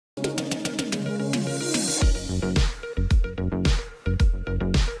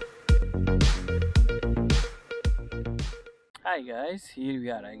Hi guys, here we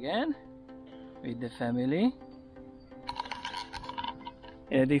are again with the family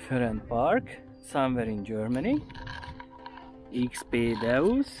in a different park somewhere in Germany. XP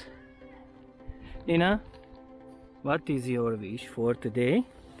Deus. Nina, what is your wish for today?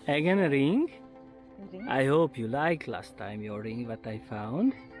 Again a ring? I hope you liked last time your ring what I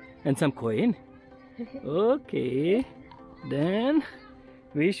found. And some coin? Okay, then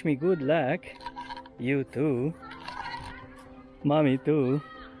wish me good luck. You too. Mommy too.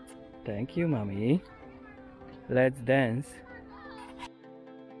 Thank you, Mommy. Let's dance.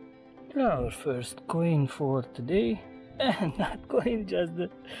 Our first coin for today. And not coin, just the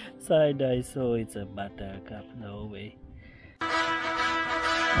side I saw it's a buttercup. No way.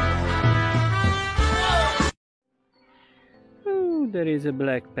 Oh, there is a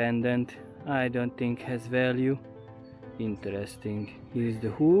black pendant. I don't think has value. Interesting. Here is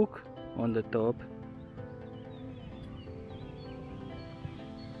the hook on the top.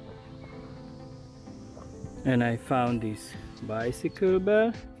 And I found this bicycle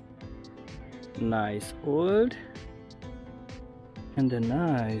bell, nice old, and a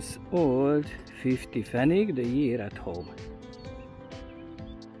nice old 50 pfennig, the year at home.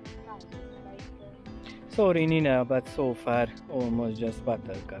 Sorry Nina, but so far almost just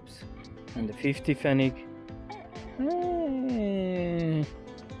buttercups. And the 50 pfennig,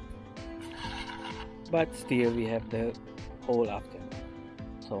 but still we have the whole afternoon,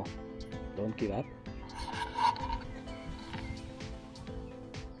 so don't give up.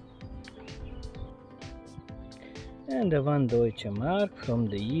 And the one Deutsche Mark from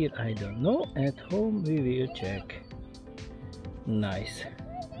the year I don't know. At home we will check. Nice.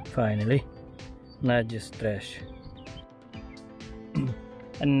 Finally. Not just trash.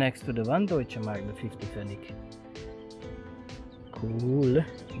 And next to the one Deutsche Mark, the 50 pfennig. Cool.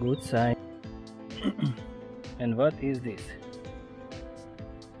 Good sign. And what is this?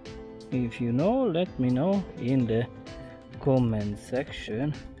 If you know, let me know in the comment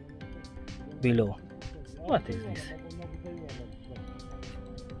section below. What is this?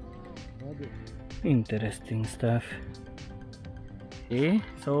 Interesting stuff. Okay,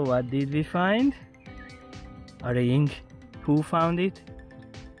 so what did we find? A ring. Who found it?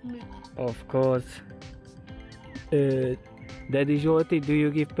 Me. Of course. Daddy Joti, do you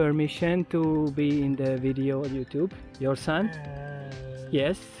give permission to be in the video on YouTube? Your son?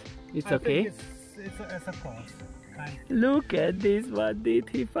 Yes, it's okay. It's a course. Look at this, what did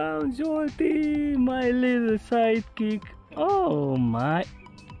he found, Joti? My little sidekick. Oh my.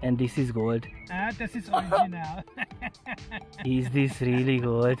 And this is gold. This is original. Is this really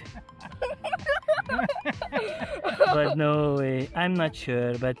gold? But no way. I'm not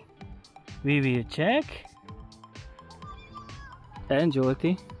sure, but we will check. And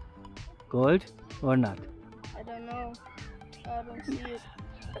Jyoti, gold or not? I don't know. I don't see it.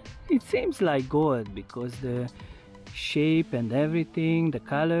 It seems like gold because the shape and everything, the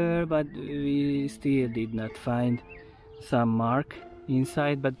color, but we still did not find some mark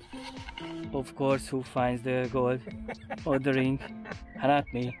inside. But of course, who finds the gold or the ring? Not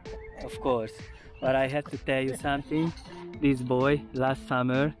me, of course. But I have to tell you something. This boy last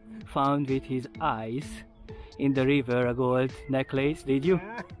summer found with his eyes in the river a gold necklace. Did you?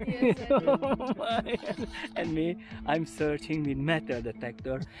 Yes, I did. Oh my. And me, I'm searching with metal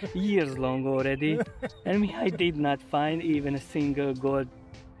detector years long already, and me, I did not find even a single gold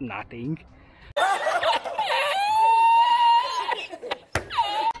nothing.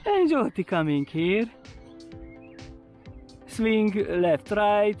 And Jyoti coming here, swing left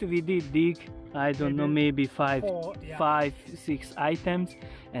right, we did dig, I don't know, maybe five, 6 items,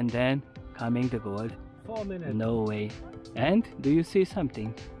 and then coming the gold. 4 minutes. No way. And do you see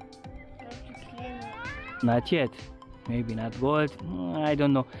something? Not yet. Maybe not gold. I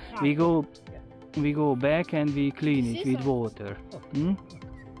don't know. We go back and we clean it with water.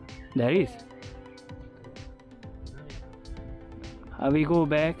 There is. We go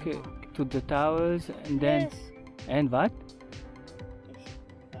back to the towels and then. Yes. And what?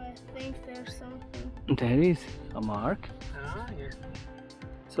 I think there's something. There is a mark. Yes.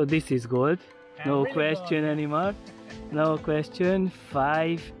 So this is gold. No question anymore. No question.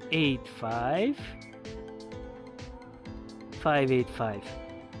 585. 585.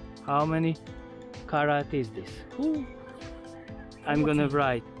 How many karat is this? Ooh. I'm gonna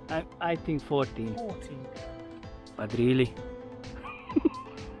write. I think 14. 14. But really?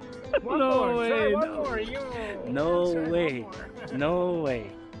 No way. No way. No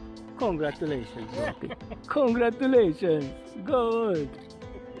way. Congratulations, Jyoti. Congratulations. Good.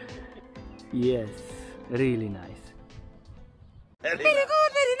 Yes, really nice. Very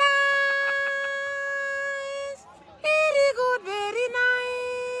good, very nice. Very good,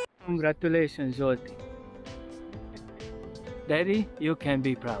 Congratulations, Jyoti. Daddy, you can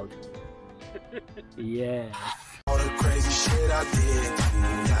be proud. Yes. All the crazy shit I did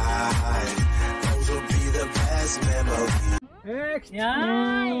tonight, those will be the best memories. Next.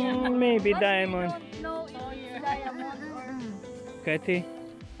 Maybe diamond. No, it's diamond or Kathy,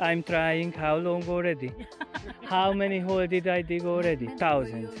 I'm trying. How long already? How many holes did I dig already?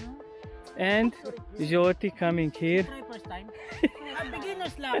 Thousands. And Jyoti coming here. Try first time. A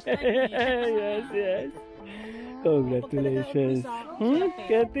beginner's luck. Yes, yes. Congratulations.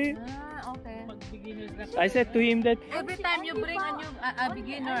 Kathy? Okay. Pag beginner's luck. I said to him that, Every time you bring a new a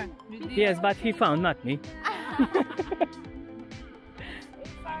beginner, you did. yes, but he found, not me.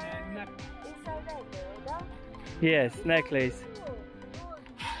 Yes, necklace.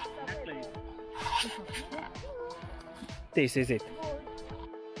 This is it.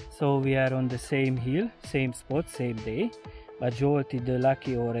 So we are on the same hill, same spot, same day. But Jyoti the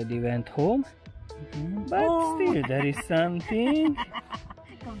lucky already went home. But still there is something.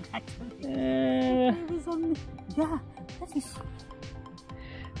 Yeah, that is.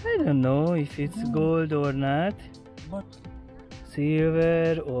 I don't know if it's gold or not. But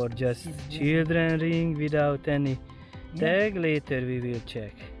Silver or just children ring without any tag. Later we will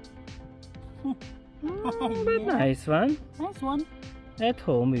check. But nice one. Nice one. At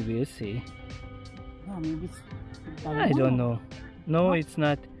home we will see. Yeah, maybe it's. I don't know. No, it's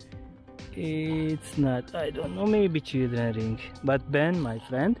not. It's not. I don't know. Maybe children ring. But Ben, my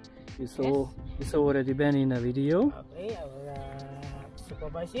friend, you saw already Ben in a video. okay, I will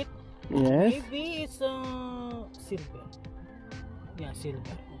supervise it. Yes. Maybe it's silver. Yeah,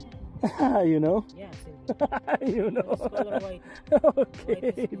 silver. You know. Yeah, silver. You know. It's color white. Okay.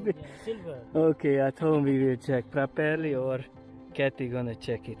 White is good, yeah. Silver. Okay. At home we will check properly, or Kathy gonna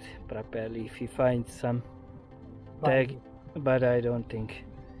check it properly if he finds some tag. But I don't think.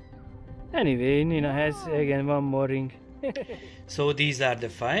 Anyway, Nina has again one more ring. So these are the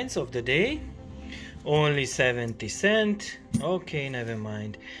finds of the day. Only 70 cents. Okay, never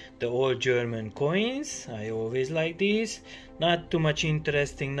mind. The old German coins. I always like these. Not too much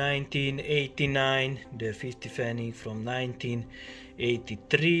interesting. 1989. The 50 penny from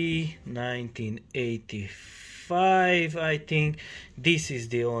 1983. 1985, I think. This is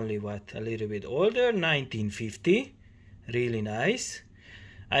the only what? A little bit older. 1950. Really nice.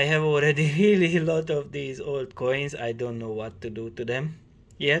 I have already really a lot of these old coins. I don't know what to do to them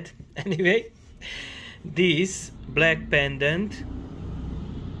yet. Anyway, this black pendant,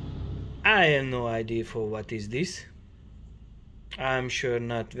 I have no idea for what is this. I'm sure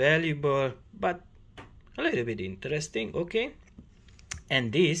not valuable, but a little bit interesting. Okay.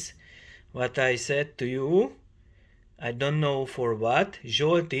 And this, what I said to you, I don't know for what.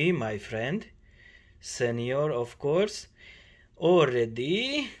 Jyoti, my friend, senior of course,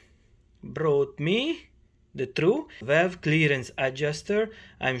 already brought me the true valve clearance adjuster.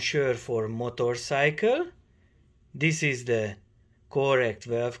 I'm sure for motorcycle. This is the correct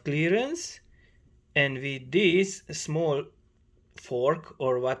valve clearance, and with this small fork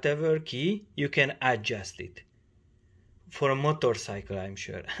or whatever key you can adjust it for a motorcycle. I'm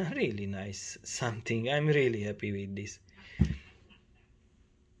sure. Really nice something. I'm really happy with this.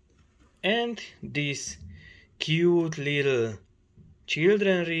 And this cute little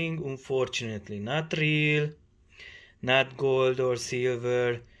children ring, unfortunately not real, not gold or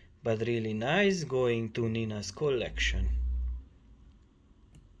silver, but really nice, going to Nina's collection.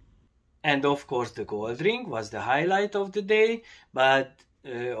 And of course the gold ring was the highlight of the day, but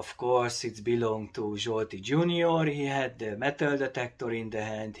of course it belonged to Jyoti Jr. He had the metal detector in the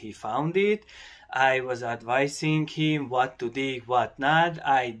hand, he found it. I was advising him what to dig, what not.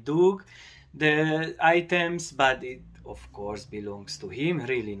 I dug the items, but it of course belongs to him.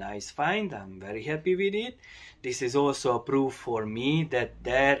 Really nice find. I'm very happy with it. This is also a proof for me that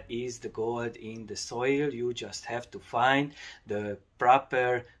there is the gold in the soil. You just have to find the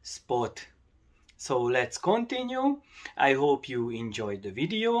proper spot. So let's continue. I hope you enjoyed the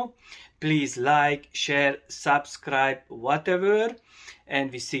video. Please like, share, subscribe, whatever,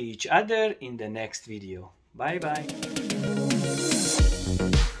 and we see each other in the next video. Bye bye.